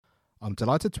I'm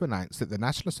delighted to announce that the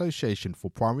National Association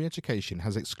for Primary Education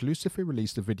has exclusively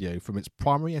released a video from its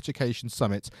Primary Education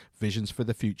Summit, Visions for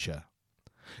the Future.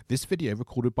 This video,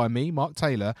 recorded by me, Mark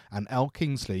Taylor, and Elle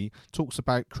Kingsley, talks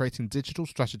about creating digital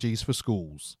strategies for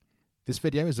schools. This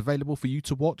video is available for you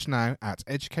to watch now at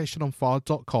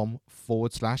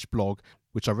educationonfire.com/blog,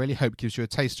 which I really hope gives you a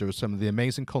taster of some of the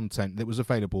amazing content that was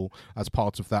available as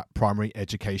part of that Primary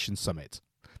Education Summit.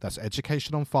 That's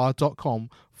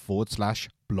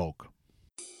educationonfire.com/blog.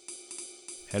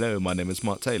 Hello, my name is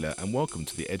Mark Taylor, and welcome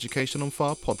to the Education on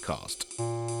Fire podcast.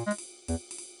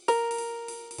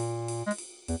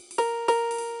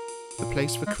 The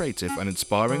place for creative and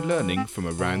inspiring learning from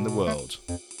around the world.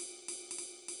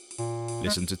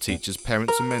 Listen to teachers,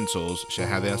 parents and mentors share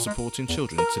how they are supporting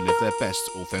children to live their best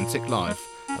authentic life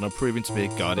and are proving to be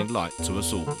a guiding light to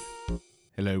us all.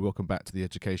 Hello, welcome back to the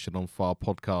Education on Fire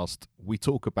podcast. We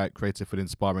talk about creative and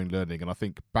inspiring learning, and I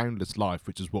think Boundless Life,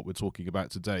 which is what we're talking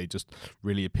about today, just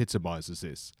really epitomises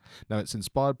this. Now, it's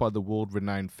inspired by the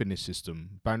world-renowned Finnish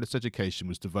system. Boundless Education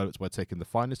was developed by taking the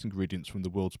finest ingredients from the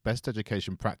world's best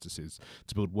education practices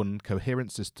to build one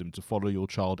coherent system to follow your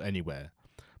child anywhere.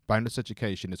 Boundless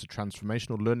Education is a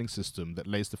transformational learning system that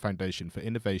lays the foundation for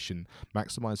innovation,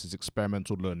 maximizes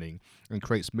experimental learning, and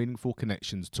creates meaningful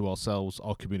connections to ourselves,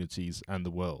 our communities, and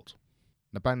the world.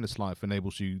 Now, Boundless Life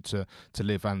enables you to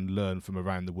live and learn from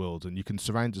around the world, and you can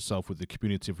surround yourself with a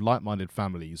community of like-minded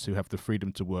families who have the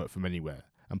freedom to work from anywhere.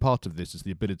 And part of this is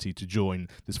the ability to join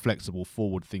this flexible,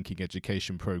 forward-thinking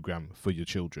education program for your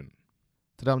children.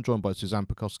 Today I'm joined by Suzanne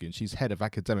Pekowski, and she's Head of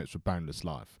Academics for Boundless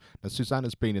Life. Now, Suzanne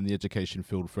has been in the education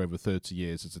field for over 30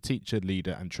 years as a teacher,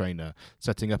 leader and trainer,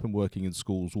 setting up and working in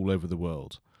schools all over the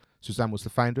world. Suzanne was the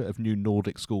founder of New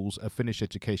Nordic Schools, a Finnish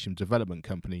education development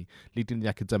company. Leading the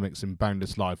academics in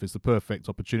Boundless Life is the perfect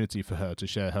opportunity for her to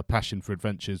share her passion for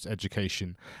adventures,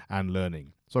 education and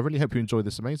learning. So I really hope you enjoy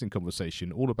this amazing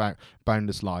conversation all about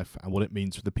Boundless Life and what it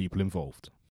means for the people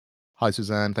involved. Hi,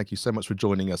 Suzanne. Thank you so much for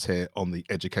joining us here on the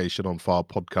Education on Fire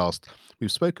podcast.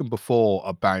 We've spoken before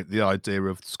about the idea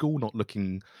of school not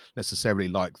looking necessarily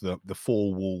like the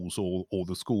four walls or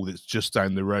the school that's just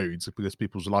down the road, because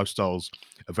people's lifestyles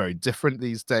are very different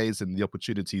these days, and the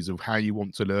opportunities of how you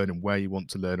want to learn and where you want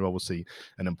to learn are obviously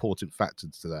an important factor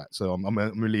to that. So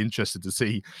I'm really interested to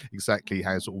see exactly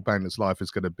how sort of Boundless Life is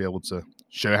going to be able to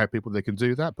show how people they can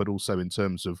do that, but also in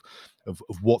terms of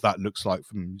what that looks like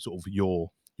from sort of your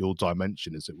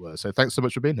dimension, as it were. So thanks so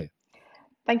much for being here.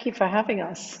 Thank you for having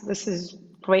us. This is a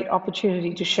great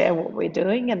opportunity to share what we're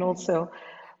doing and also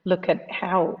look at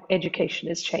how education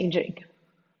is changing.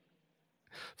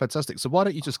 Fantastic. So why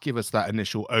don't you just give us that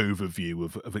initial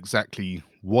overview of exactly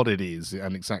what it is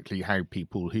and exactly how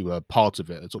people who are part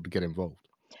of it sort of get involved?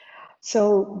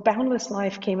 So Boundless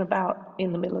Life came about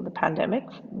in the middle of the pandemic.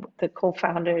 The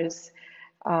co-founders,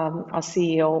 our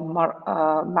CEO,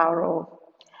 Mauro,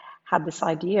 had this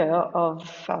idea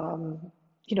of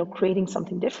creating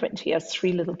something different. He has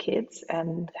three little kids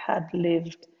and had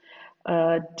lived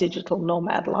a digital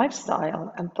nomad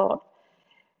lifestyle and thought,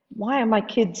 why are my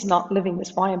kids not living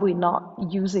this? Why are we not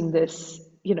using this,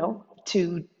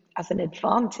 to as an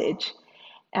advantage?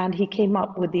 And he came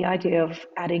up with the idea of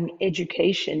adding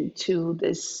education to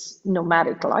this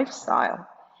nomadic lifestyle.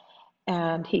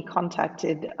 And he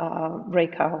contacted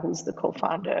Rekha, who's the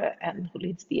co-founder and who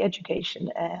leads the education.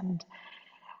 And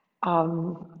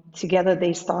together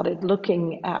they started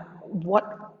looking at what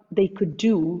they could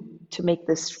do to make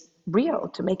this real,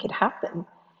 to make it happen.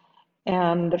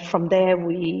 And from there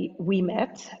we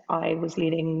met. I was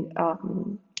leading,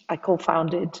 I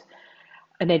co-founded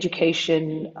an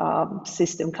education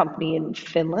system company in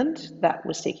Finland that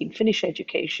was taking Finnish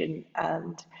education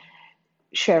and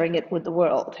sharing it with the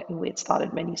world. And we had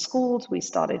started many schools, we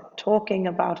started talking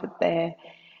about it there.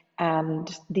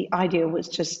 And the idea was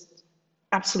just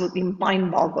absolutely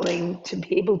mind-boggling to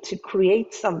be able to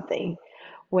create something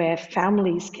where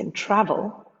families can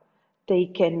travel, they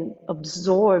can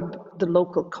absorb the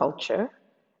local culture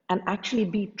and actually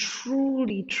be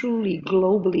truly, truly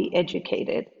globally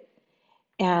educated,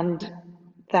 and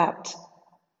that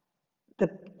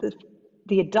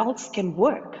the adults can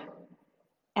work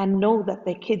and know that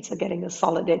their kids are getting a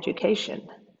solid education.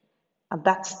 And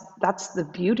that's the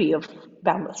beauty of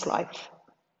Boundless Life.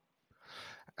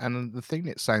 And the thing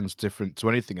that sounds different to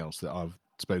anything else that I've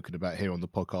spoken about here on the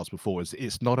podcast before is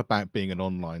it's not about being an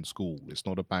online school. It's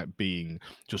not about being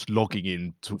just logging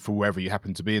in for wherever you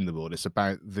happen to be in the world. It's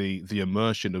about the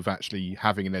immersion of actually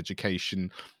having an education,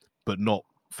 but not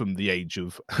from the age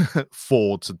of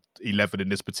 4 to 11 in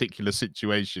this particular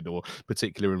situation or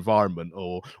particular environment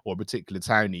or a particular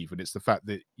town even. It's the fact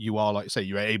that you are, like you say,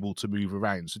 you're able to move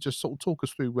around. So just sort of talk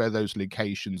us through where those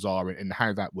locations are and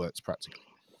how that works practically.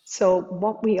 So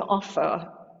what we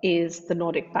offer is the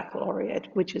Nordic Baccalaureate,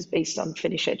 which is based on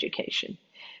Finnish education.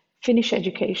 Finnish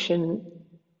education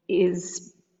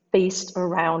is based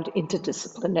around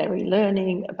interdisciplinary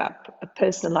learning, about a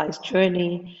personalized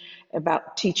journey,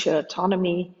 about teacher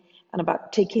autonomy, and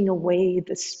about taking away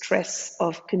the stress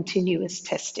of continuous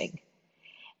testing.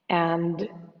 And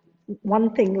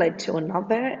one thing led to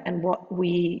another, and what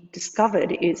we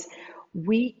discovered is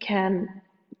we can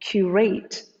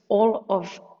curate all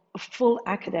of a full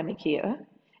academic year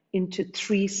into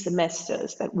 3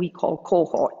 semesters that we call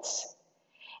cohorts.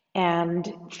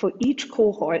 And for each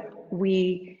cohort,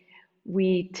 we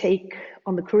take,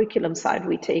 on the curriculum side,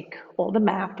 we take all the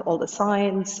math, all the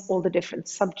science, all the different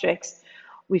subjects.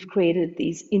 We've created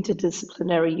these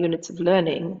interdisciplinary units of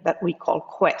learning that we call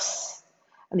quests.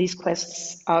 And these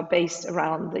quests are based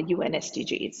around the UN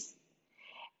SDGs.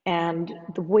 And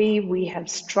the way we have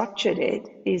structured it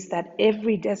is that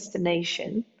every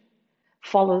destination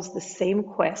follows the same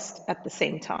quest at the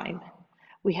same time.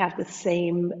 We have the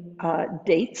same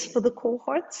dates for the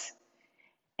cohorts,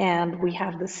 and we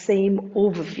have the same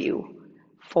overview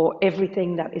for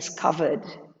everything that is covered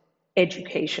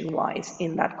education-wise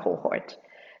in that cohort.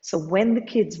 So when the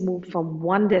kids move from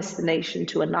one destination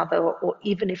to another, or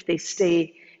even if they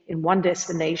stay in one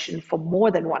destination for more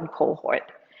than one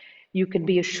cohort, you can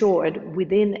be assured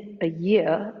within a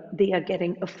year they are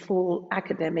getting a full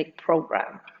academic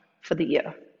program for the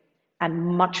year, and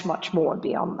much, much more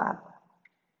beyond that.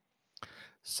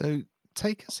 So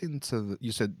take us into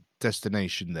you said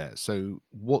destination there. So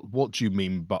what do you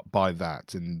mean by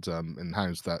that, and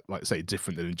how's that, like say,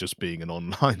 different than just being an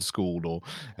online school, or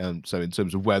so in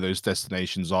terms of where those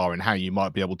destinations are and how you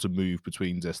might be able to move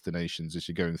between destinations as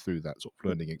you're going through that sort of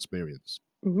learning experience.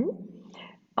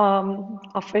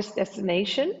 Our first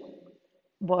destination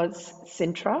was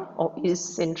Sintra, or is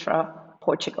Sintra,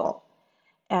 Portugal.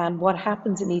 And what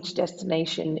happens in each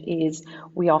destination is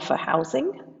we offer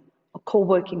housing, a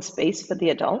co-working space for the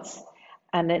adults,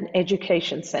 and an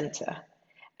education center.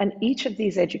 And each of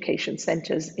these education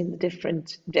centers in the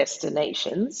different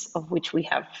destinations, of which we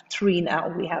have 3 now.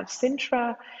 We have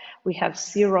Sintra, we have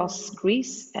Syros,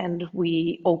 Greece, and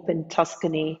we opened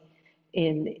Tuscany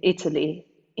in Italy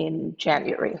in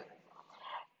January.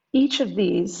 Each of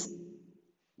these,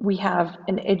 we have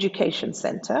an education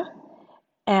center,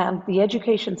 and the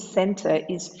education center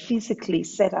is physically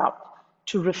set up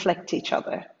to reflect each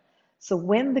other. So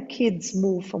when the kids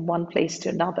move from one place to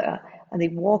another and they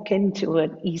walk into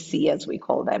an EC, as we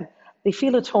call them, they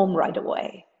feel at home right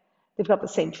away. They've got the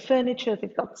same furniture,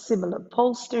 they've got similar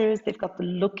posters, they've got the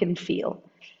look and feel.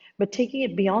 But taking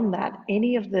it beyond that,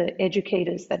 any of the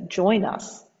educators that join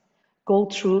us go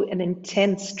through an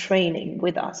intense training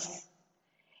with us.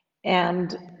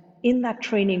 And in that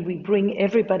training, we bring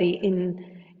everybody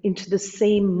into the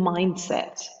same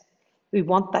mindset. We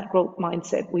want that growth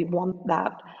mindset. We want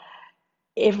that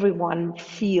everyone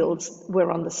feels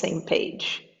we're on the same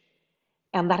page.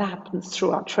 And that happens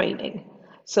through our training.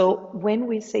 So when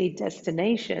we say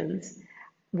destinations,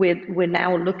 we're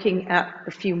now looking at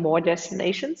a few more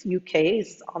destinations. UK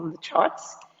is on the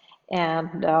charts.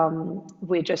 And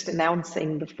we're just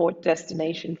announcing the 4th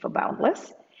destination for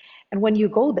Boundless. And when you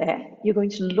go there, you're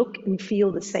going to look and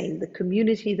feel the same. The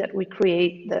community that we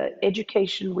create, the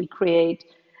education we create,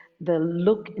 the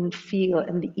look and feel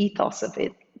and the ethos of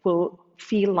it will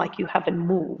feel like you haven't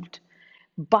moved.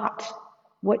 But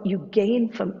what you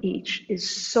gain from each is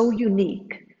so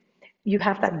unique. You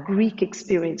have that Greek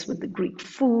experience with the Greek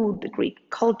food, the Greek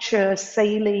culture,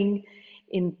 sailing.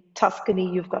 In Tuscany,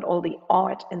 you've got all the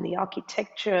art and the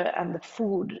architecture, and the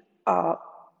food are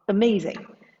amazing.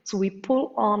 So we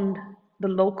pull on the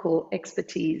local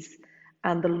expertise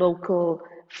and the local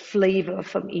flavor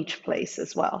from each place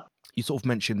as well. You sort of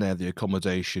mentioned there the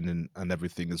accommodation and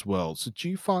everything as well. So do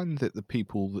you find that the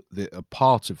people that are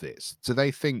part of this, do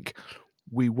they think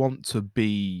we want to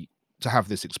have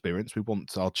this experience, we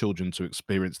want our children to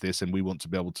experience this, and we want to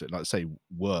be able to, like say,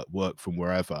 work from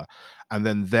wherever, and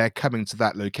then they're coming to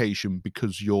that location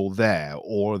because you're there?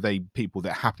 Or are they people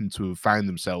that happen to have found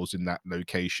themselves in that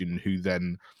location who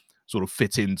then sort of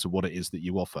fit into what it is that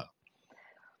you offer?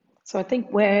 So I think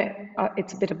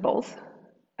it's a bit of both,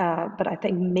 but I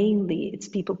think mainly it's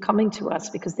people coming to us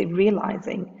because they're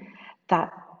realizing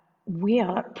that we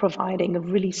are providing a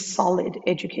really solid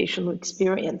educational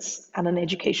experience and an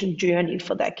education journey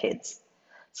for their kids.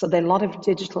 So there are a lot of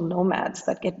digital nomads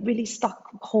that get really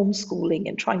stuck homeschooling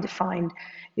and trying to find,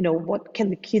 what can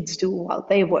the kids do while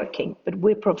they're working, but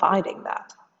we're providing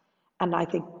that. And I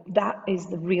think that is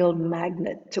the real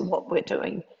magnet to what we're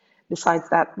doing. Besides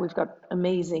that, we've got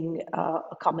amazing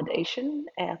accommodation,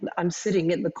 and I'm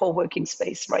sitting in the co-working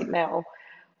space right now,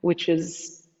 which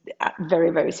is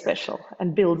very, very special,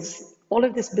 and builds all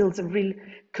of this builds a real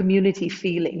community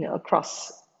feeling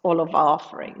across all of our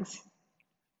offerings.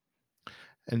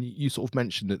 And you sort of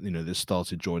mentioned that this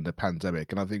started during the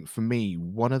pandemic, and I think for me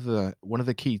one of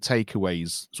the key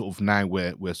takeaways, sort of now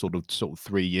we're sort of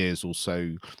 3 years or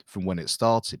so from when it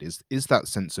started, is that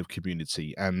sense of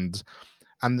community and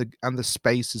the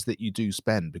spaces that you do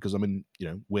spend. Because I mean,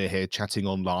 we're here chatting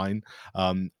online,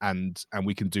 and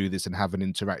we can do this and have an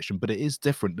interaction, but it is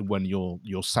different than when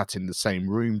you're sat in the same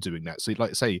room doing that. So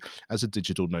like say, as a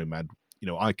digital nomad,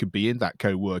 I could be in that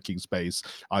co-working space,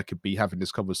 I could be having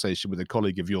this conversation with a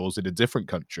colleague of yours in a different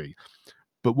country,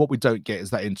 but what we don't get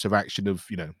is that interaction of,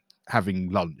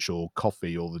 having lunch or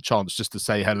coffee, or the chance just to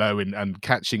say hello and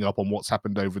catching up on what's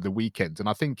happened over the weekend. And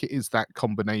I think it is that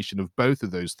combination of both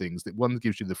of those things that one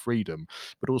gives you the freedom,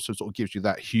 but also sort of gives you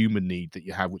that human need that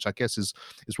you have, which I guess is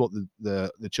what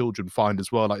the children find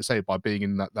as well, like I say, by being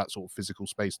in that sort of physical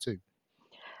space too.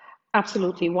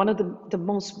 Absolutely. One of the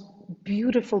most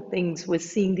beautiful things was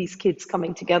seeing these kids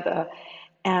coming together,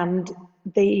 and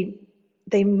they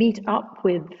they meet up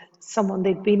with someone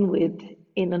they've been with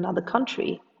in another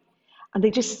country, and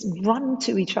they just run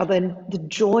to each other, and the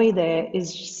joy there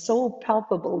is so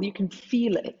palpable. You can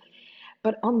feel it.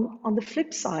 But on the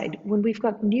flip side, when we've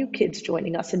got new kids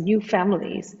joining us and new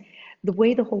families, the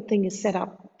way the whole thing is set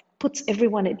up puts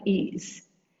everyone at ease.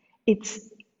 It's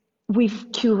We've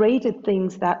curated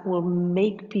things that will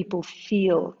make people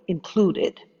feel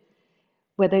included,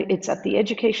 whether it's at the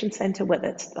education center, whether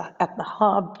it's at the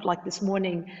hub. Like this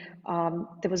morning,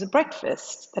 there was a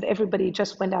breakfast that everybody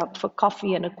just went out for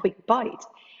coffee and a quick bite.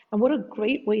 And what a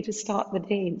great way to start the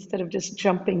day instead of just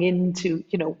jumping into,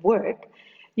 work.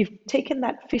 You've taken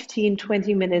that 15,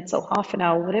 20 minutes or half an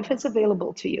hour, whatever is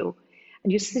available to you,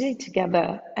 and you're sitting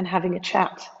together and having a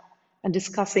chat and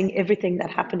discussing everything that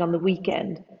happened on the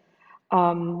weekend.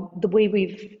 The way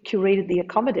we've curated the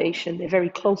accommodation, they're very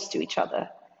close to each other.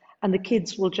 And the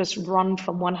kids will just run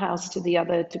from one house to the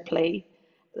other to play.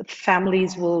 The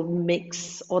families will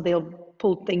mix, or they'll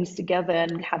pull things together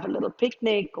and have a little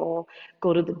picnic or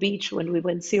go to the beach. When we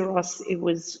went Syros, it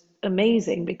was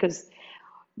amazing because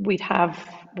we'd have,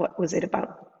 what was it,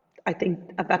 about, I think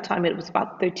at that time it was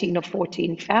about 13 or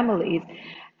 14 families,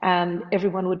 and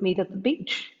everyone would meet at the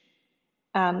beach.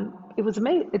 And it was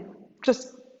amazing. It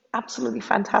just absolutely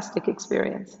fantastic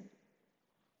experience.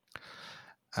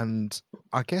 And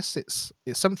I guess it's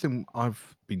something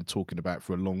I've been talking about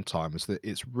for a long time, is that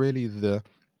it's really the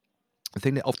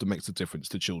thing that often makes a difference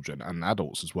to children and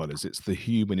adults as well, is it's the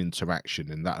human interaction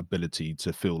and that ability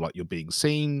to feel like you're being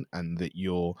seen and that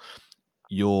you're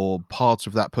part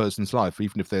of that person's life,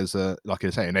 even if there's a, like I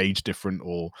say, an age different,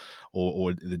 or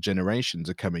the generations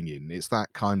are coming in. It's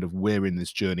that kind of, we're in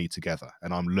this journey together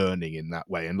and I'm learning in that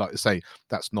way. And like I say,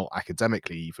 that's not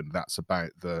academically even, that's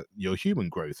about your human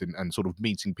growth and sort of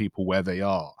meeting people where they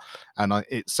are. And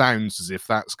it sounds as if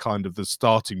that's kind of the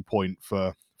starting point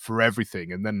for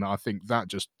everything. And then I think that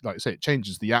just, like I say, it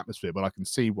changes the atmosphere, but I can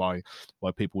see why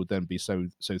people would then be so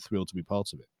thrilled to be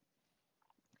part of it.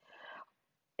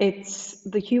 It's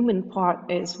the human part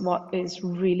is what is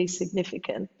really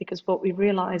significant, because what we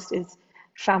realized is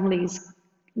families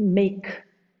make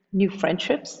new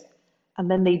friendships, and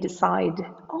then they decide,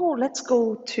 oh, let's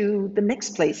go to the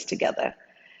next place together.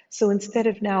 So instead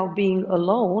of now being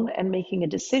alone and making a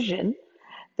decision,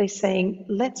 they're saying,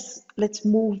 let's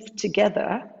move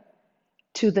together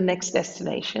to the next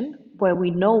destination where we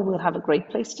know we'll have a great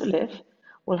place to live,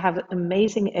 we'll have an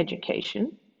amazing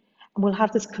education, and we'll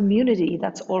have this community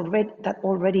that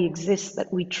already exists,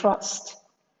 that we trust,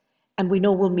 and we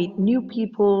know we'll meet new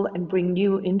people and bring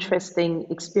new interesting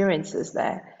experiences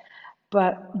there.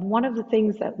 But one of the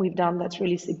things that we've done that's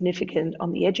really significant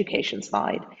on the education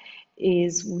side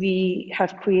is we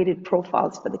have created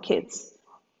profiles for the kids.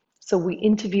 So we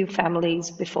interview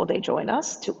families before they join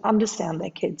us to understand their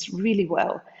kids really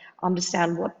well,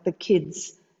 understand what the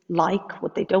kids like,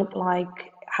 what they don't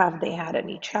like, have they had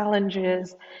any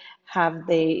challenges, have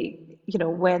they,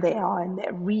 where they are in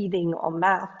their reading or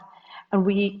math. And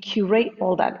we curate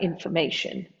all that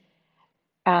information.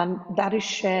 And that is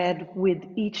shared with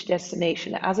each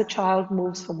destination. As a child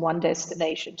moves from one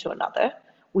destination to another,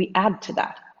 we add to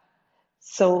that.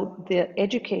 So the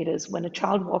educators, when a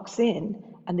child walks in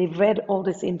and they've read all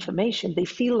this information, they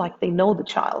feel like they know the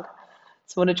child.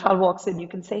 So when a child walks in, you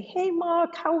can say, "Hey,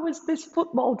 Mark, how was this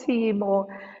football team?" Or,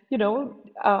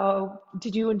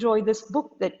 "Did you enjoy this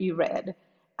book that you read?"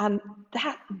 And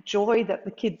that joy that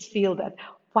the kids feel that,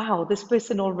 wow, this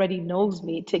person already knows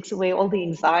me, takes away all the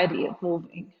anxiety of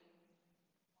moving.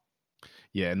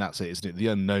 Yeah, and that's it, isn't it? The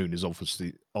unknown is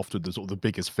obviously often the sort of the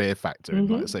biggest fear factor, and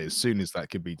like I say, Hmm. as soon as that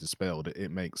can be dispelled,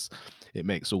 it makes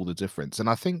all the difference. And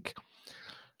I think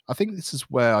this is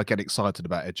where I get excited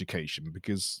about education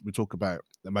because we talk about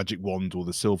the magic wand or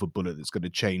the silver bullet that's going to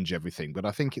change everything, but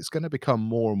I think it's going to become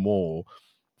more and more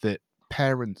that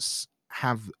parents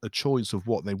have a choice of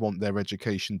what they want their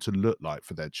education to look like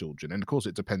for their children. And of course,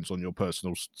 it depends on your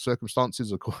personal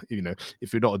circumstances. Of course,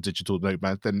 if you're not a digital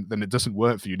nomad, then it doesn't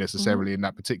work for you necessarily in Hmm.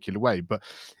 that particular way. But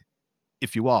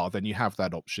if you are, then you have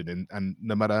that option. And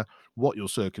no matter what your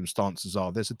circumstances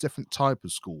are, there's a different type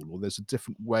of school or there's a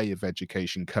different way of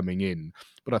education coming in.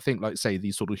 But I think, like say,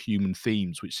 these sort of human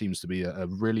themes, which seems to be a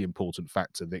really important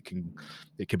factor that can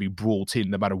be brought in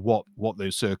no matter what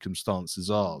those circumstances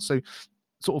are. So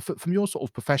sort of from your sort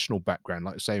of professional background,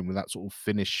 like you're saying, with that sort of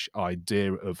Finnish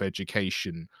idea of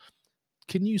education,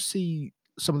 can you see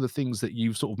some of the things that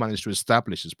you've sort of managed to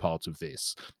establish as part of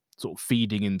this sort of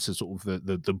feeding into sort of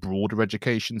the broader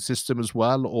education system as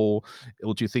well, or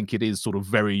do you think it is sort of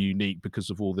very unique because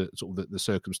of all the sort of the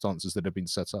circumstances that have been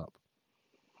set up?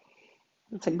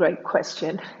 That's a great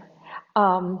question.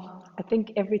 I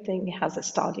think everything has a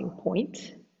starting point.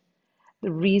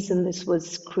 The reason this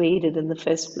was created in the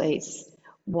first place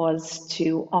was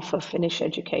to offer Finnish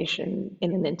education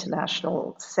in an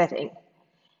international setting.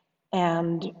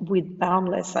 And with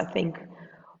Boundless, I think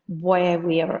where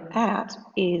we are at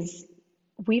is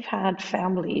we've had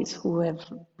families who have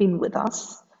been with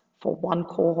us for one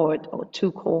cohort or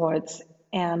two cohorts,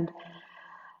 and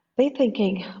they're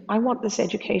thinking, I want this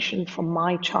education for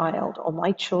my child or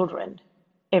my children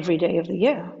every day of the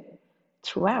year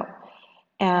throughout.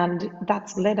 And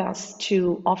that's led us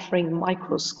to offering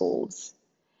micro schools.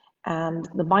 And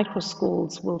the micro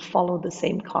schools will follow the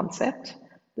same concept,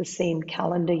 the same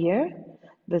calendar year,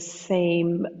 the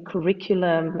same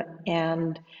curriculum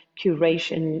and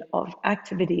curation of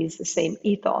activities, the same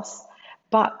ethos.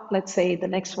 But let's say the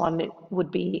next one would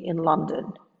be in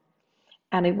London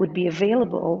and it would be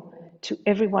available to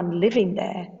everyone living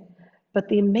there. But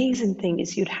the amazing thing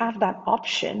is you'd have that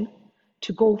option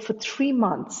to go for 3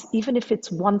 months, even if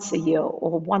it's once a year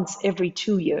or once every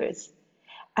 2 years,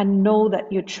 and know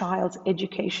that your child's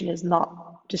education is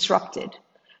not disrupted.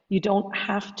 You don't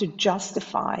have to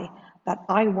justify that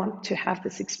I want to have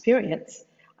this experience.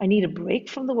 I need a break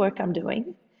from the work I'm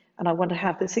doing, and I want to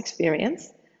have this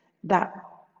experience that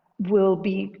will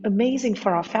be amazing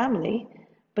for our family,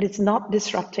 but it's not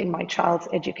disrupting my child's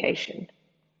education.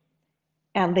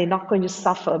 And they're not going to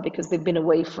suffer because they've been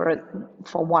away for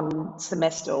one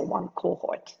semester or one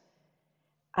cohort.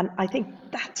 And I think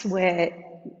that's where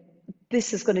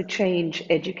this is going to change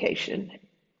education.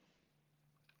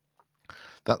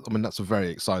 That's a very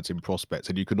exciting prospect,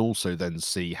 and you can also then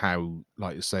see how,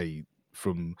 like you say,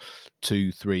 from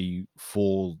 2, 3,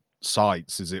 4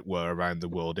 sites, as it were, around the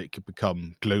world, it could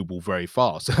become global very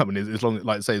fast. I mean, as long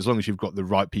like I say, as long as you've got the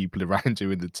right people around you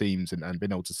in the teams and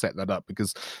being able to set that up,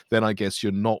 because then I guess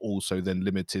you're not also then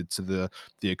limited to the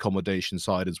accommodation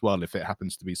side as well. If it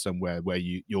happens to be somewhere where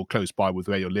you're close by with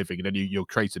where you're living, and then you're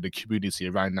creating a community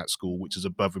around that school, which is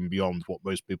above and beyond what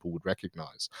most people would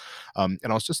recognize. And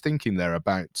I was just thinking there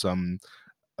about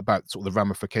sort of the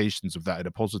ramifications of that in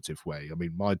a positive way. I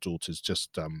mean, my daughter's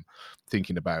just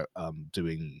thinking about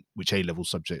doing which A level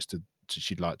subjects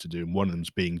she'd like to do, and one of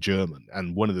them's being German.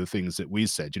 And one of the things that we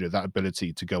said, that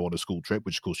ability to go on a school trip,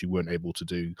 which of course you weren't able to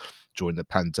do during the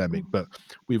pandemic, but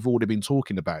we've already been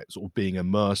talking about sort of being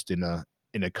immersed in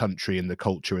a country, in the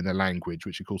culture, in the language,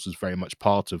 which of course is very much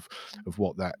part of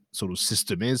what that sort of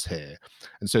system is here.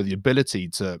 And so the ability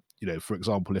to, for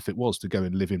example, if it was to go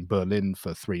and live in Berlin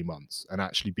for 3 months and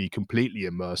actually be completely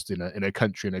immersed in a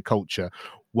country and a culture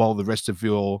while the rest of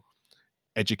your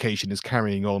education is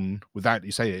carrying on without,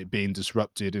 you say, it being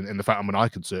disrupted. And the fact, I mean, I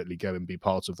could certainly go and be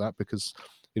part of that because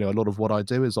a lot of what I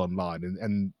do is online,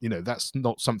 and that's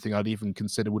not something I'd even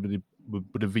consider would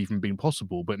have even been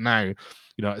possible. But now,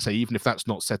 I say, even if that's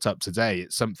not set up today,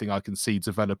 it's something I can see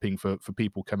developing for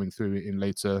people coming through in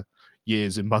later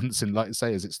years and months, and like I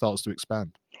say, as it starts to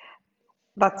expand.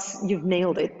 You've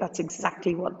nailed it. That's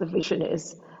exactly what the vision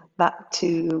is. That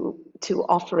to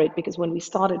offer it, because when we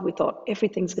started, we thought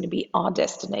everything's going to be our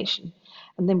destination,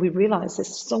 and then we realized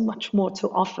there's so much more to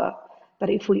offer. That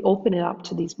if we open it up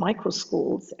to these micro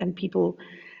schools and people,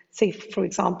 say, for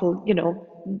example,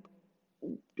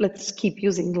 let's keep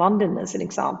using London as an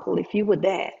example. If you were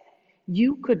there,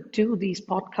 You could do these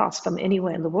podcasts from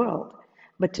anywhere in the world,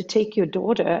 but to take your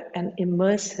daughter and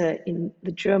immerse her in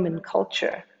the German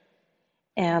culture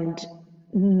and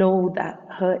know that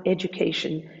her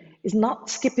education is not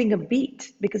skipping a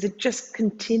beat because it just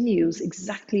continues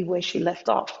exactly where she left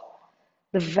off.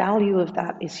 The value of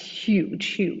that is huge,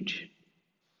 huge.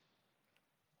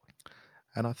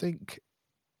 And I think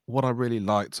what I really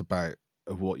liked about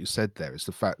of what you said there is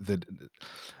the fact that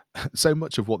so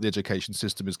much of what the education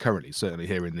system is currently, certainly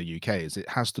here in the UK, is it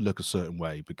has to look a certain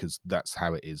way because that's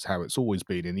how it is, how it's always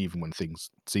been. And even when things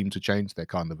seem to change, they're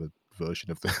kind of a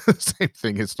version of the same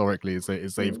thing historically as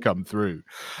they've Mm. come through.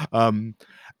 Um,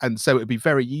 and so it'd be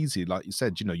very easy, like you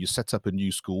said, you set up a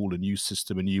new school, a new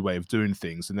system, a new way of doing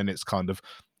things, and then it's kind of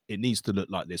it needs to look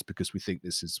like this because we think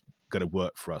this is going to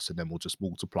work for us, and then we'll just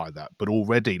multiply that. But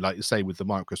already, like you say, with the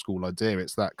micro school idea,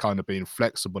 it's that kind of being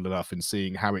flexible enough and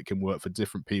seeing how it can work for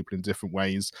different people in different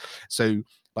ways. So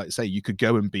like you say, you could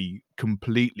go and be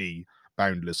completely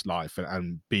boundless life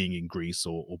and being in Greece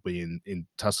or being in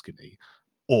Tuscany,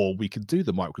 or we could do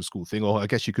the micro school thing, or I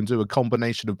guess you can do a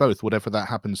combination of both, whatever that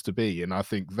happens to be. And I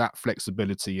think that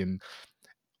flexibility and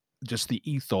just the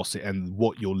ethos and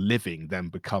what you're living then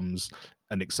becomes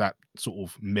an exact sort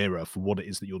of mirror for what it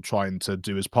is that you're trying to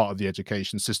do as part of the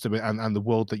education system and the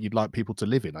world that you'd like people to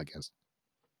live in, I guess.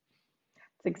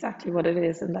 It's exactly what it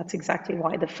is, and that's exactly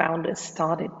why the founders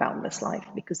started Boundless Life,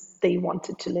 because they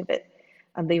wanted to live it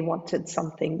and they wanted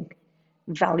something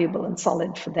valuable and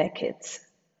solid for their kids.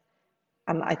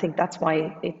 And I think that's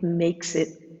why it makes it,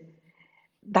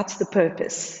 that's the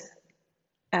purpose.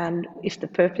 And if the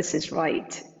purpose is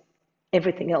right,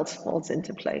 everything else falls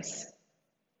into place.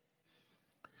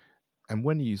 And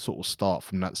when you sort of start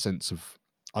from that sense of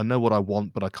I know what I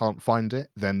want, but I can't find it,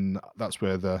 then that's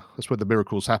where the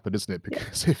miracles happen, isn't it? Yeah.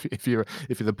 Because if you're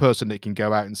the person that can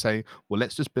go out and say, well,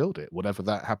 let's just build it, whatever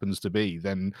that happens to be,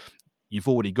 then you've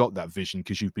already got that vision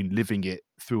because you've been living it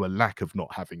through a lack of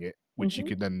not having it, which you Mm-hmm.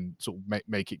 can then sort of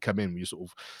make it come in. You sort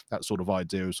of that sort of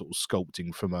idea of sort of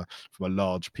sculpting from a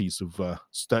large piece of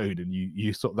stone, and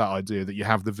you sort of that idea that you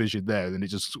have the vision there, then it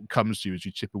just sort of comes to you as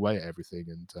you chip away at everything.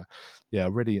 And yeah, I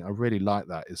really like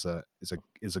that as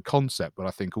a concept, but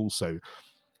I think also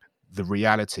the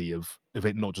reality of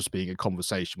it not just being a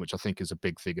conversation, which I think is a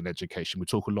big thing in education. We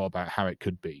talk a lot about how it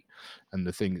could be, and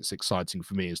the thing that's exciting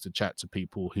for me is to chat to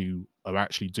people who are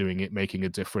actually doing it, making a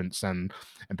difference, and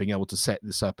being able to set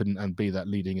this up and be that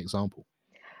leading example.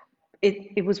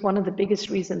 It was one of the biggest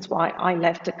reasons why I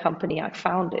left a company I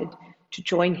founded to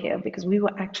join here, because we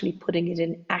were actually putting it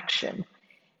in action.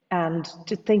 And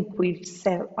to think we've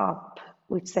set up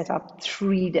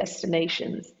 3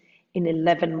 destinations in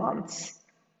 11 months.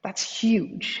 That's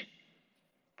huge.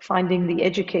 Finding the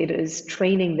educators,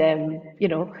 training them,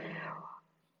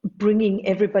 bringing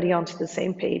everybody onto the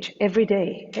same page every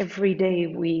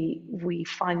day we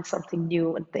find something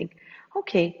new and think,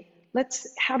 okay, let's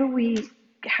how do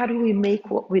we make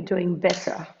what we're doing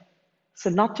better? So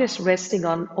not just resting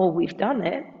on, oh, we've done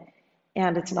it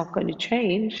and it's not going to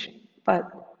change, but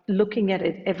looking at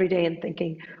it every day and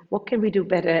thinking, what can we do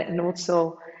better? And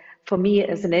also, for me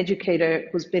as an educator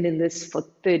who's been in this for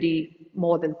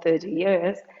more than 30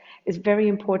 years, it's very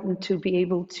important to be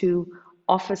able to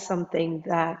offer something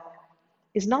that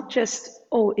is not just,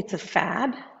 oh, it's a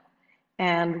fad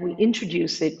and we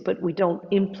introduce it, but we don't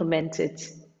implement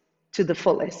it to the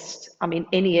fullest. I mean,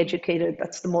 any educator,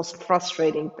 that's the most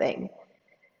frustrating thing.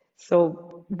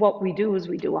 So what we do is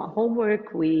we do our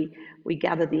homework, we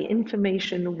gather the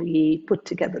information, we put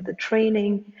together the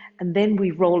training, and then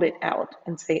we roll it out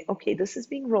and say, okay, this is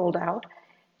being rolled out,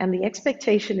 and the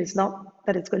expectation is not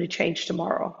that it's going to change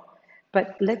tomorrow,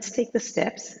 but let's take the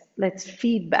steps, let's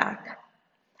feedback,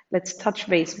 let's touch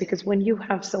base, because when you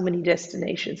have so many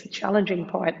destinations, the challenging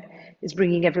part is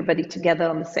bringing everybody together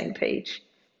on the same page.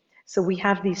 So we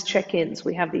have these check-ins,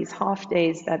 we have these half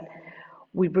days that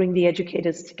we bring the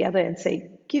educators together and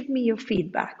say, give me your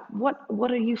feedback.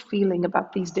 What are you feeling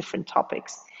about these different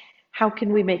topics? How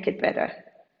can we make it better?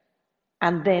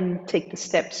 And then take the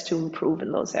steps to improve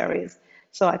in those areas.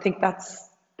 So I think that's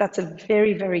a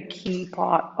very, very key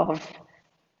part of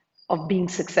being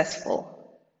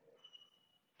successful.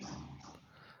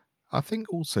 I think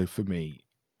also for me,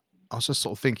 I was just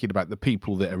sort of thinking about the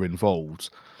people that are involved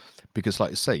because,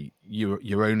 like I say,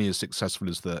 you're only as successful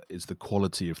as the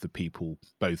quality of the people,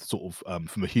 both sort of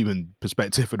from a human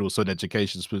perspective and also an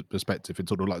education perspective, and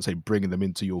sort of like say bringing them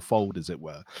into your fold, as it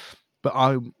were.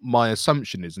 But my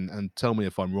assumption is, and tell me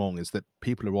if I'm wrong, is that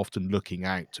people are often looking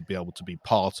out to be able to be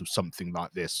part of something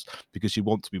like this because you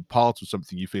want to be part of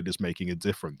something you feel is making a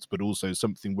difference, but also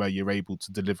something where you're able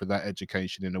to deliver that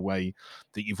education in a way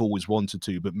that you've always wanted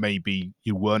to, but maybe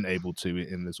you weren't able to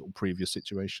in the sort of previous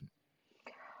situation.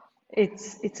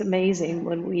 It's amazing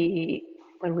when we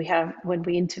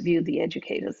interview the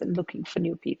educators and looking for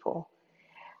new people,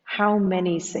 how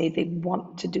many say they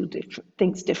want to do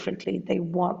things differently. They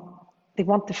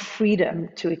want the freedom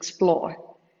to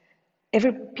explore.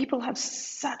 Every people have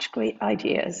such great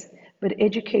ideas, but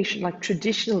education, like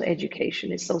traditional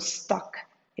education, is so stuck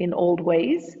in old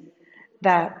ways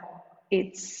that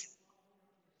it's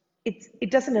it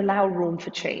doesn't allow room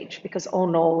for change because, oh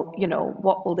no, you know,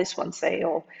 what will this one say?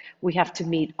 Or we have to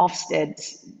meet Ofsted,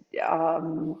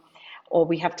 or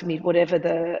we have to meet whatever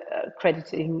the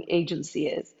accrediting agency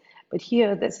is. But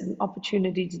here, there's an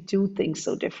opportunity to do things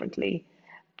so differently.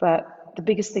 But the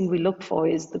biggest thing we look for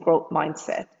is the growth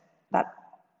mindset, that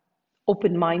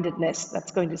open-mindedness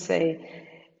that's going to say,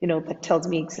 you know, that tells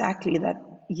me exactly that,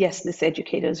 yes, this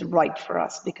educator is right for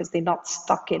us because they're not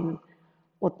stuck in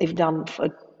what they've done for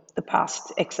the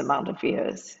past X amount of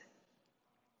years.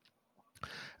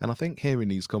 And I think hearing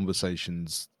these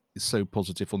conversations is so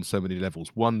positive on so many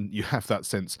levels. One, you have that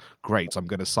sense, great, I'm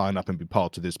going to sign up and be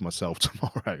part of this myself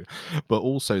tomorrow. But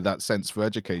also that sense for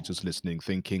educators listening,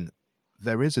 thinking,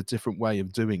 there is a different way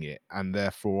of doing it, and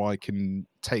therefore I can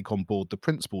take on board the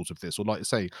principles of this. Or, like I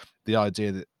say, the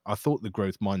idea that I thought the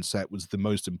growth mindset was the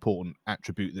most important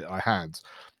attribute that I had,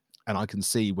 and I can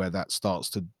see where that starts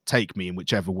to take me in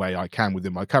whichever way I can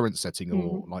within my current setting,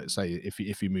 or Mm-hmm. like say,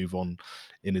 if you move on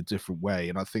in a different way.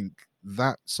 And I think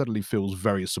that suddenly feels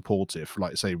very supportive,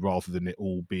 like say, rather than it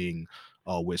all being,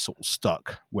 oh, we're sort of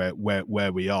stuck where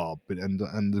we are. But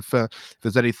and if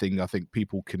there's anything I think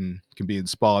people can be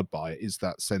inspired by, is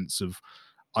that sense of,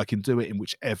 I can do it in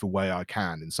whichever way I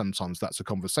can. And sometimes that's a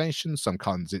conversation,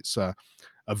 sometimes it's a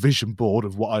vision board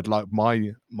of what I'd like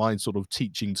my sort of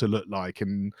teaching to look like,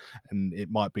 and it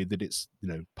might be that it's, you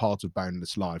know, part of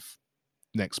Boundless Life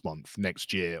next month,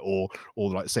 next year, or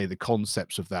like say the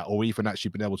concepts of that, or even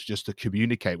actually being able to just to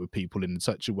communicate with people in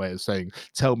such a way of saying,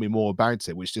 tell me more about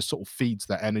it, which just sort of feeds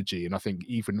that energy. And I think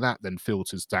even that then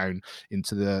filters down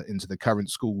into the current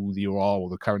school that you are, or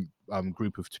the current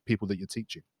group of people that you're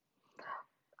teaching.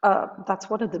 That's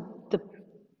one of the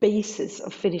basis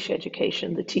of Finnish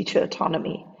education, the teacher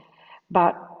autonomy.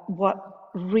 But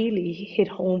what really hit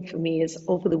home for me is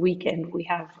over the weekend, we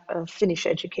have a Finnish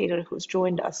educator who's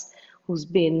joined us, who's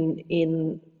been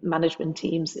in management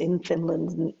teams in Finland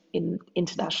and in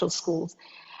international schools.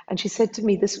 And she said to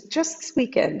me this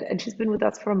weekend, and she's been with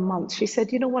us for a month. She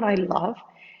said, you know what I love?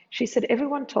 She said,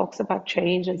 everyone talks about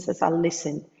change and says, I'll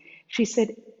listen. She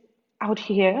said, out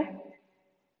here,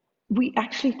 we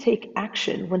actually take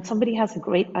action. When somebody has a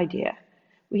great idea,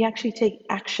 we actually take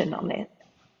action on it.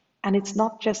 And it's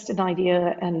not just an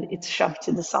idea and it's shoved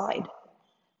to the side,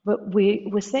 but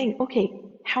we're saying, okay,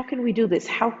 how can we do this?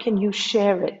 How can you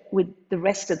share it with the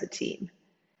rest of the team?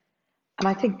 And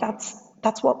I think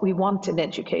that's what we want in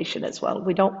education as well.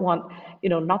 We don't want, you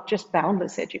know, not just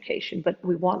boundless education, but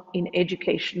we want in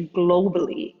education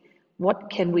globally, what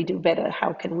can we do better?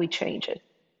 How can we change it?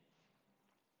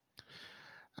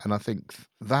 And I think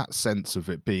that sense of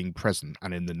it being present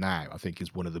and in the now, I think,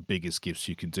 is one of the biggest gifts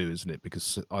you can do, isn't it?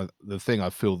 Because the thing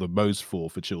I feel the most for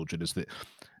children is that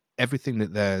everything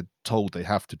that they're told they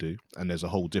have to do, and there's a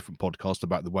whole different podcast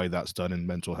about the way that's done in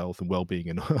mental health and well-being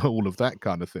and all of that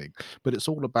kind of thing. But it's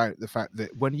all about the fact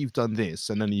that when you've done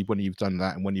this, and then when you've done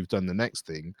that, and when you've done the next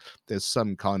thing, there's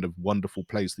some kind of wonderful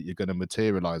place that you're going to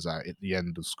materialize out at the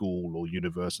end of school or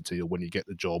university, or when you get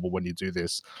the job, or when you do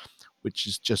this, which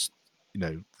is just, you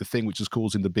know, the thing which is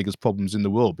causing the biggest problems in the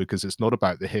world, because it's not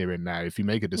about the here and now. If you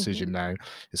make a decision Mm-hmm. now,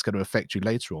 it's going to affect you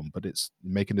later on, but it's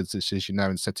making a decision now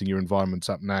and setting your environment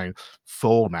up now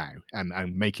for now, and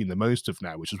making the most of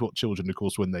now, which is what children, of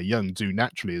course, when they're young, do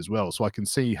naturally as well. So I can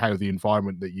see how the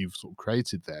environment that you've sort of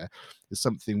created there is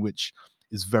something which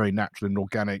is very natural and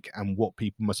organic, and what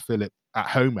people must feel it at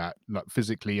home at, like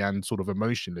physically and sort of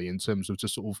emotionally, in terms of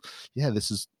just sort of, yeah, this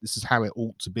is how it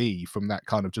ought to be, from that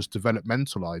kind of just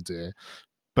developmental idea,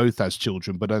 both as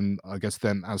children, but then I guess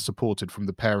then as supported from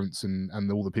the parents and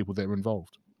all the people that are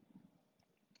involved.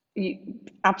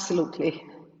 Absolutely.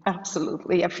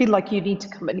 Absolutely. I feel like you need to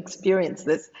come and experience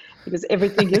this because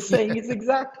everything you're saying is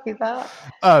exactly that.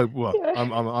 Oh well, Yeah.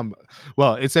 I'm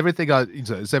well. It's everything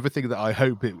it's everything that I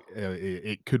hope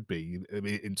it could be, I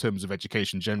mean, in terms of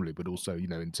education generally, but also, you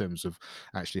know, in terms of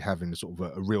actually having a sort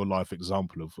of a real life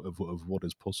example of what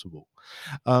is possible.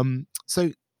 So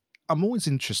I'm always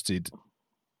interested.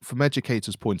 from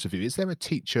educators' point of view, is there a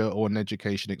teacher or an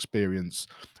education experience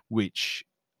which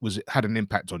had an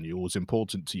impact on you or was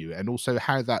important to you, and also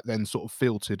how that then sort of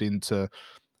filtered into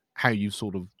how you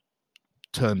sort of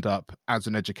turned up as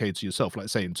an educator yourself, like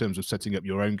say in terms of setting up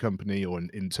your own company or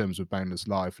in terms of Boundless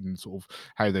Life, and sort of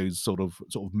how those sort of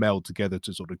meld together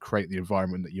to sort of create the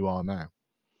environment that you are now?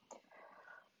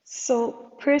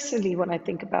 So personally, when I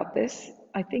think about this,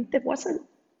 I think there wasn't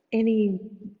any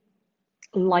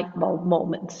light bulb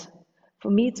moments. For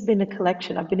me, it's been a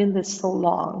collection. I've been in this so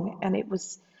long, and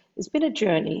it's been a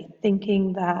journey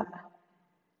thinking that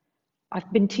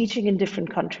I've been teaching in different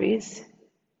countries,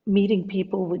 meeting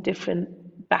people with different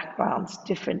backgrounds,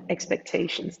 different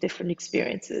expectations, different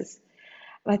experiences.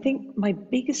 And I think my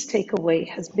biggest takeaway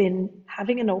has been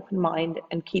having an open mind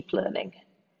and keep learning.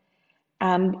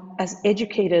 And as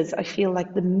educators, I feel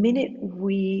like the minute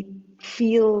we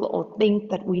feel or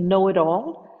think that we know it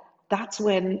all, that's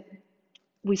when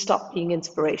we stop being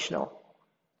inspirational.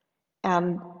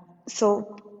 And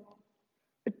so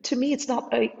to me, it's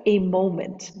not a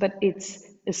moment, but it's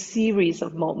a series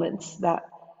of moments that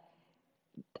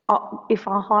if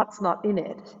our heart's not in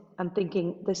it and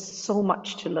thinking there's so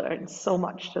much to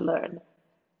learn,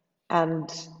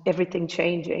 and everything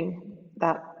changing,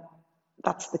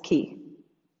 that's the key.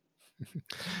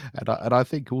 And I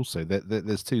think also that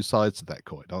there's two sides to that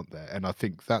coin, aren't there? And I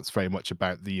think that's very much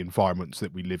about the environments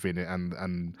that we live in,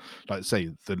 and like I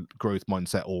say, the growth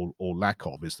mindset or lack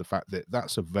of is the fact that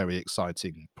that's a very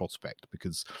exciting prospect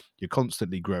because you're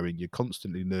constantly growing, you're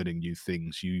constantly learning new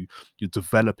things, you're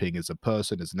developing as a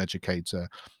person, as an educator,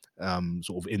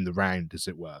 sort of in the round, as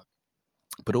it were.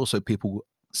 But also people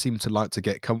seem to like to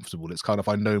get comfortable. It's kind of,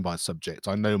 I know my subject,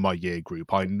 I know my year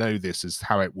group, I know this is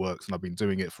how it works, and I've been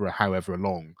doing it for however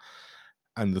long.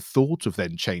 And the thought of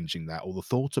then changing that, or the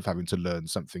thought of having to learn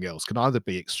something else, can either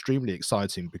be extremely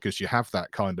exciting because you have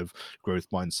that kind of growth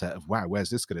mindset of, wow, where's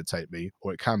this going to take me?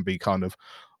 Or it can be kind of,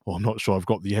 well, I'm not sure I've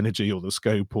got the energy or the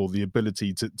scope or the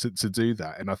ability to do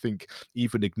that. And I think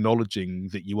even acknowledging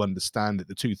that you understand that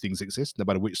the two things exist, no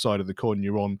matter which side of the coin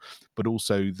you're on, but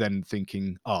also then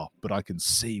thinking, but I can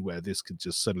see where this could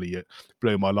just suddenly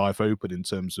blow my life open in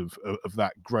terms of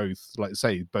that growth, like I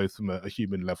say, both from a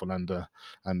human level and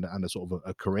a sort of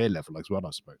a career level as well,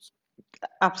 I suppose.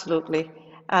 Absolutely.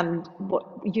 And what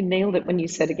you nailed it when you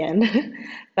said again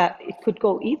that it could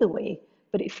go either way.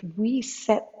 But if we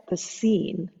set the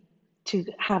scene to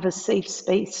have a safe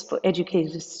space for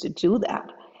educators to do that,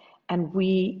 and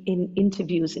we in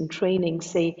interviews and training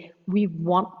say we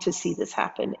want to see this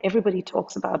happen. Everybody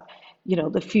talks about,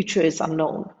 the future is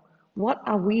unknown. What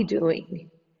are we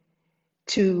doing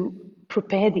to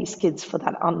prepare these kids for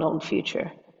that unknown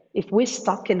future? If we're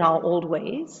stuck in our old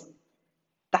ways,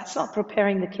 that's not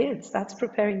preparing the kids. That's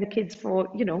preparing the kids for,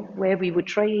 where we were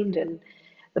trained and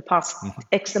the past Mhm.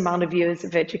 X amount of years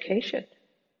of education.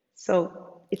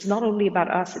 So it's not only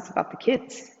about us, it's about the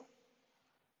kids.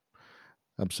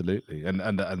 Absolutely, and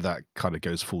that kind of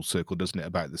goes full circle, doesn't it,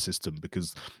 about the system?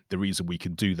 Because the reason we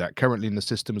can do that currently in the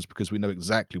system is because we know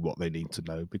exactly what they need to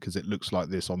know, because it looks like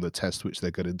this on the test, which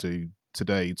they're going to do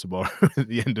today, tomorrow, at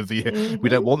the end of the year. We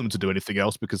don't want them to do anything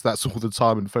else because that's all the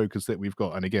time and focus that we've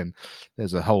got. And again,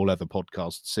 there's a whole other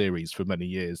podcast series for many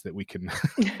years that we can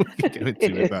we can go It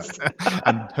into with that, is.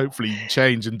 and hopefully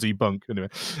change and debunk. Anyway,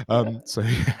 so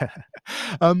yeah.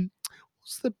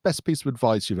 What's the best piece of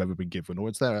advice you've ever been given, or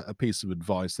is there a piece of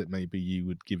advice that maybe you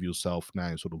would give yourself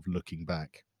now, sort of looking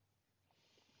back?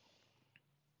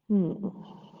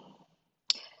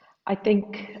 I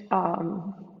think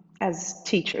as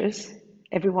teachers,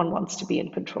 everyone wants to be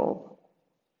in control.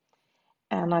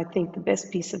 And I think the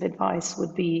best piece of advice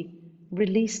would be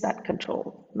release that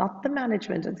control, not the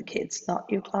management of the kids, not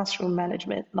your classroom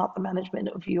management, not the management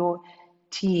of your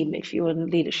team if you're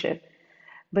in leadership,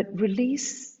 but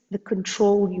release the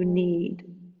control you need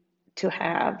to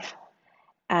have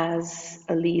as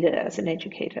a leader, as an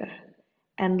educator,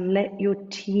 and let your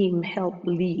team help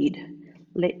lead.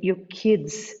 Let your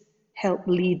kids help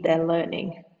lead their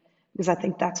learning, because I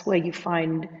think that's where you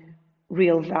find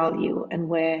real value and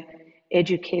where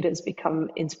educators become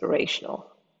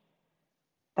inspirational.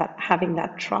 That having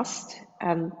that trust,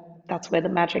 and that's where the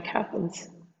magic happens.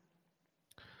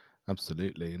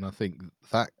 Absolutely, and I think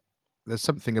that there's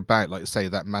something about, like, say,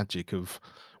 that magic of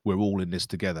we're all in this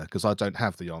together, because I don't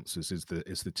have the answers as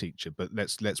the teacher, but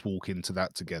let's walk into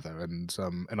that together. And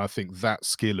I think that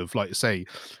skill of, like you say,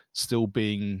 still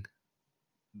being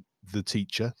the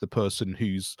teacher, the person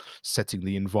who's setting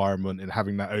the environment and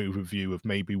having that overview of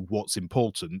maybe what's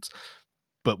important,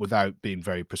 but without being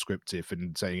very prescriptive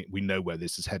and saying we know where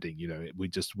this is heading.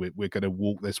 We're going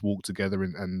to let's walk together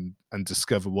and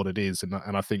discover what it is. And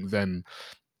I think then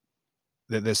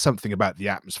there's something about the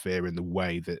atmosphere and the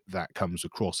way that comes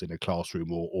across in a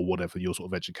classroom or whatever your sort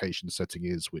of education setting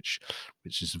is, which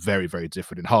is very, very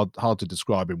different and hard to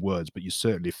describe in words, but you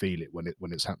certainly feel it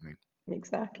when it's happening.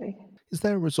 Exactly. Is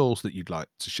there a resource that you'd like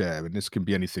to share? And this can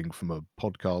be anything from a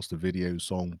podcast, a video,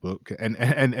 song, book, and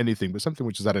anything, but something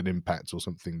which has had an impact or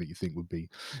something that you think would be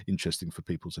interesting for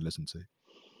people to listen to.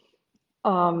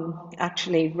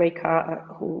 Actually, Rekha,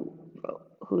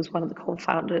 who's one of the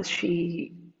co-founders,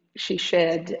 she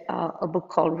shared a book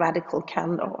called Radical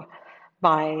Candor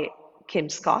by Kim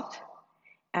Scott,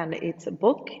 and it's a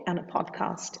book and a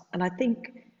podcast. And I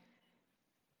think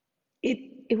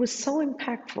it was so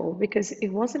impactful because it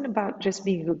wasn't about just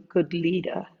being a good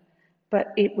leader, but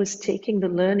it was taking the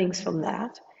learnings from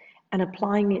that and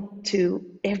applying it to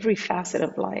every facet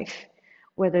of life,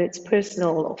 whether it's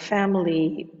personal or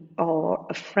family or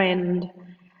a friend.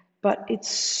 But it's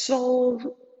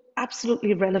so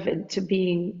absolutely relevant to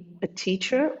being a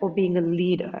teacher or being a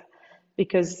leader,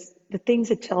 because the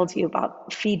things it tells you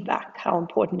about feedback, how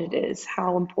important it is,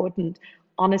 how important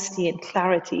honesty and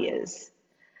clarity is,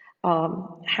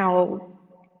 how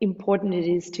important it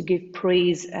is to give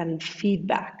praise and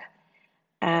feedback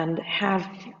and have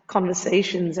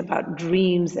conversations about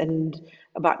dreams and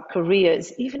about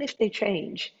careers, even if they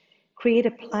change. Create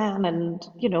a plan, and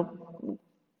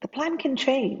the plan can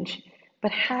change,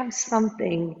 but have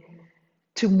something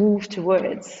to move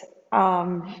towards.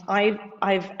 I've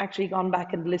actually gone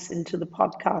back and listened to the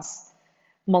podcast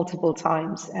multiple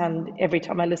times, and every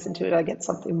time I listen to it, I get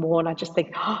something more, and I just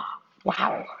think, oh,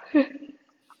 wow.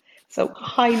 So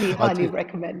highly, I highly do.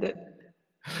 recommend it.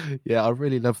 Yeah, I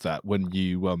really love that when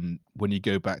you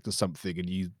go back to something and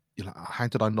you're like, how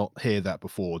did I not hear that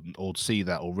before or see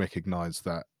that or recognize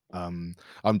that? I'm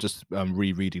just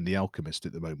rereading The Alchemist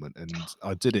at the moment, and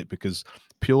I did it because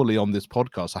purely on this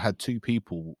podcast, I had two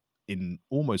people in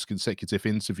almost consecutive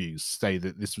interviews say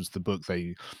that this was the book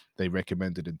they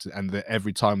recommended, and that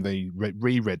every time they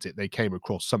reread it, they came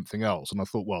across something else, and I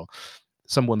thought, well,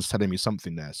 someone's telling me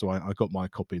something there. So I got my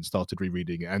copy and started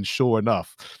rereading it. And sure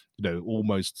enough,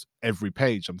 almost every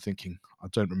page I'm thinking, I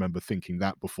don't remember thinking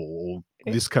that before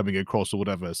or this coming across or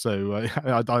whatever. So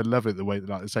I love it the way that,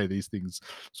 like I say, these things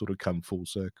sort of come full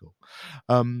circle.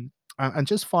 And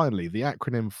just finally, the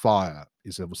acronym FIRE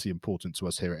is obviously important to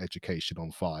us here at Education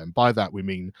on Fire. And by that, we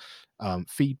mean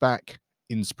feedback,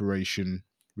 inspiration,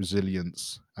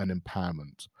 resilience, and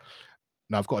empowerment.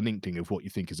 Now I've got an inkling of what you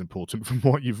think is important from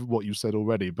what you've said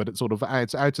already, but it's sort of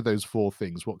out of those four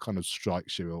things, what kind of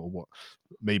strikes you, or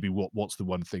what's the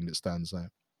one thing that stands out?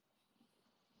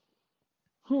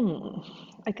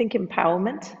 I think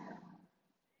empowerment.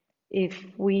 If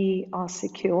we are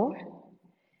secure,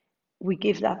 we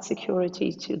give that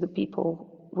security to the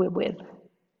people we're with,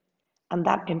 and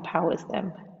that empowers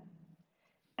them.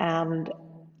 And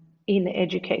in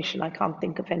education, I can't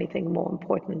think of anything more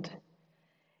important.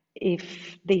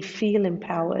 If they feel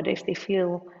empowered, if they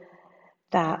feel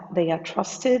that they are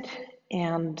trusted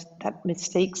and that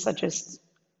mistakes are just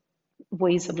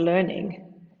ways of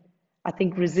learning, I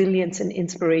think resilience and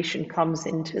inspiration comes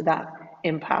into that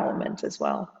empowerment as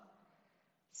well.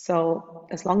 So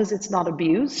as long as it's not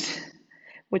abused,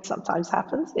 which sometimes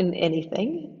happens in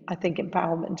anything, I think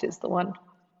empowerment is the one.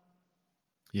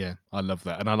 Yeah, I love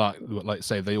that, and I like I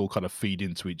say, they all kind of feed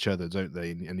into each other, don't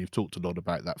they? And you've talked a lot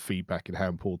about that feedback and how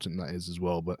important that is as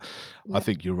well. But I Yeah.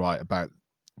 think you're right about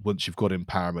once you've got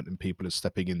empowerment and people are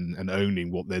stepping in and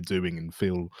owning what they're doing and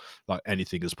feel like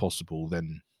anything is possible,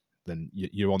 then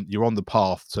you're on the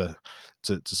path to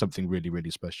something really,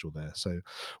 really special there. So,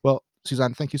 well,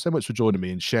 Suzanne, thank you so much for joining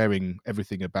me and sharing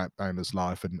everything about Boundless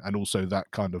Life and also that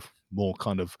kind of more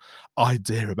kind of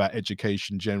idea about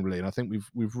education generally. And I think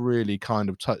we've really kind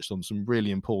of touched on some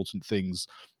really important things,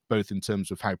 both in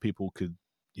terms of how people could,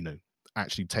 you know,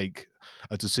 actually take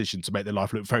a decision to make their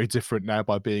life look very different now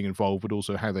by being involved, but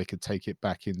also how they could take it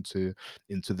back into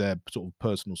their sort of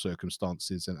personal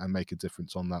circumstances and make a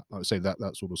difference on that. I would say that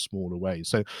sort of smaller way.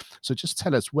 So just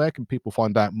tell us, where can people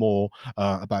find out more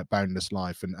about Boundless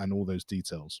Life and all those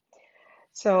details?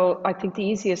 So I think the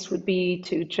easiest would be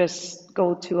to just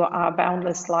go to our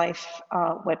Boundless Life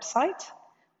website,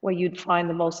 where you'd find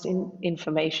the most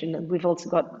information. And we've also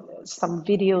got some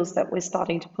videos that we're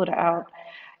starting to put out.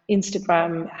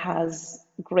 Instagram has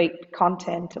great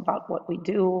content about what we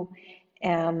do,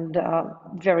 and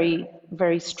very,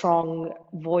 very strong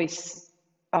voice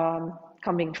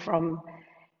coming from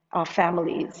our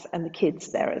families and the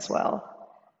kids there as well.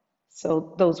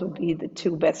 So those would be the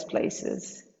two best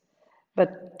places.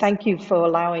 But thank you for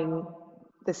allowing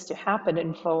this to happen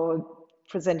and for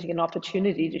presenting an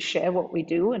opportunity to share what we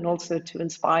do and also to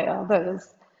inspire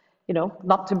others,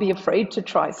 not to be afraid to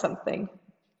try something.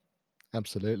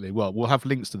 Absolutely. Well, we'll have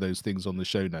links to those things on the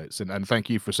show notes, and thank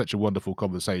you for such a wonderful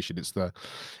conversation. It's the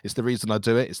reason I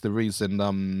do it. It's the reason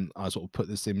I sort of put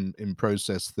this in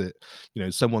process, that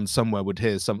someone somewhere would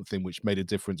hear something which made a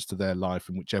difference to their life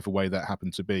in whichever way that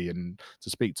happened to be, and to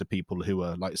speak to people who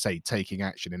are, like say, taking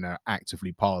action and are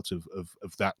actively part of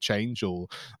that change or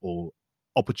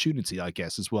opportunity, I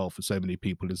guess, as well, for so many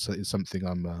people is something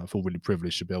I feel really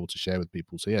privileged to be able to share with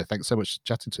people. So yeah, thanks so much for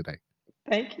chatting today.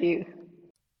 Thank you.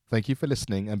 Thank you for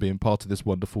listening and being part of this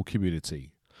wonderful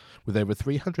community. With over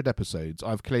 300 episodes,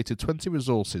 I've collated 20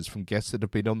 resources from guests that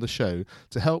have been on the show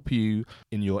to help you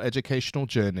in your educational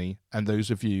journey and those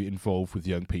of you involved with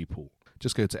young people.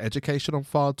 Just go to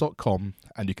educationonfire.com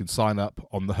and you can sign up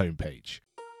on the homepage.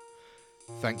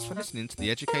 Thanks for listening to the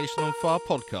Education on Fire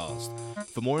podcast.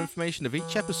 For more information of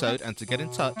each episode and to get in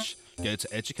touch, go to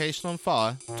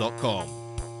educationonfire.com.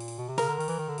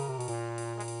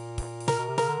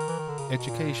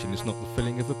 Education is not the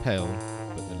filling of a pail,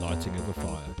 but the lighting of a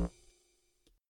fire.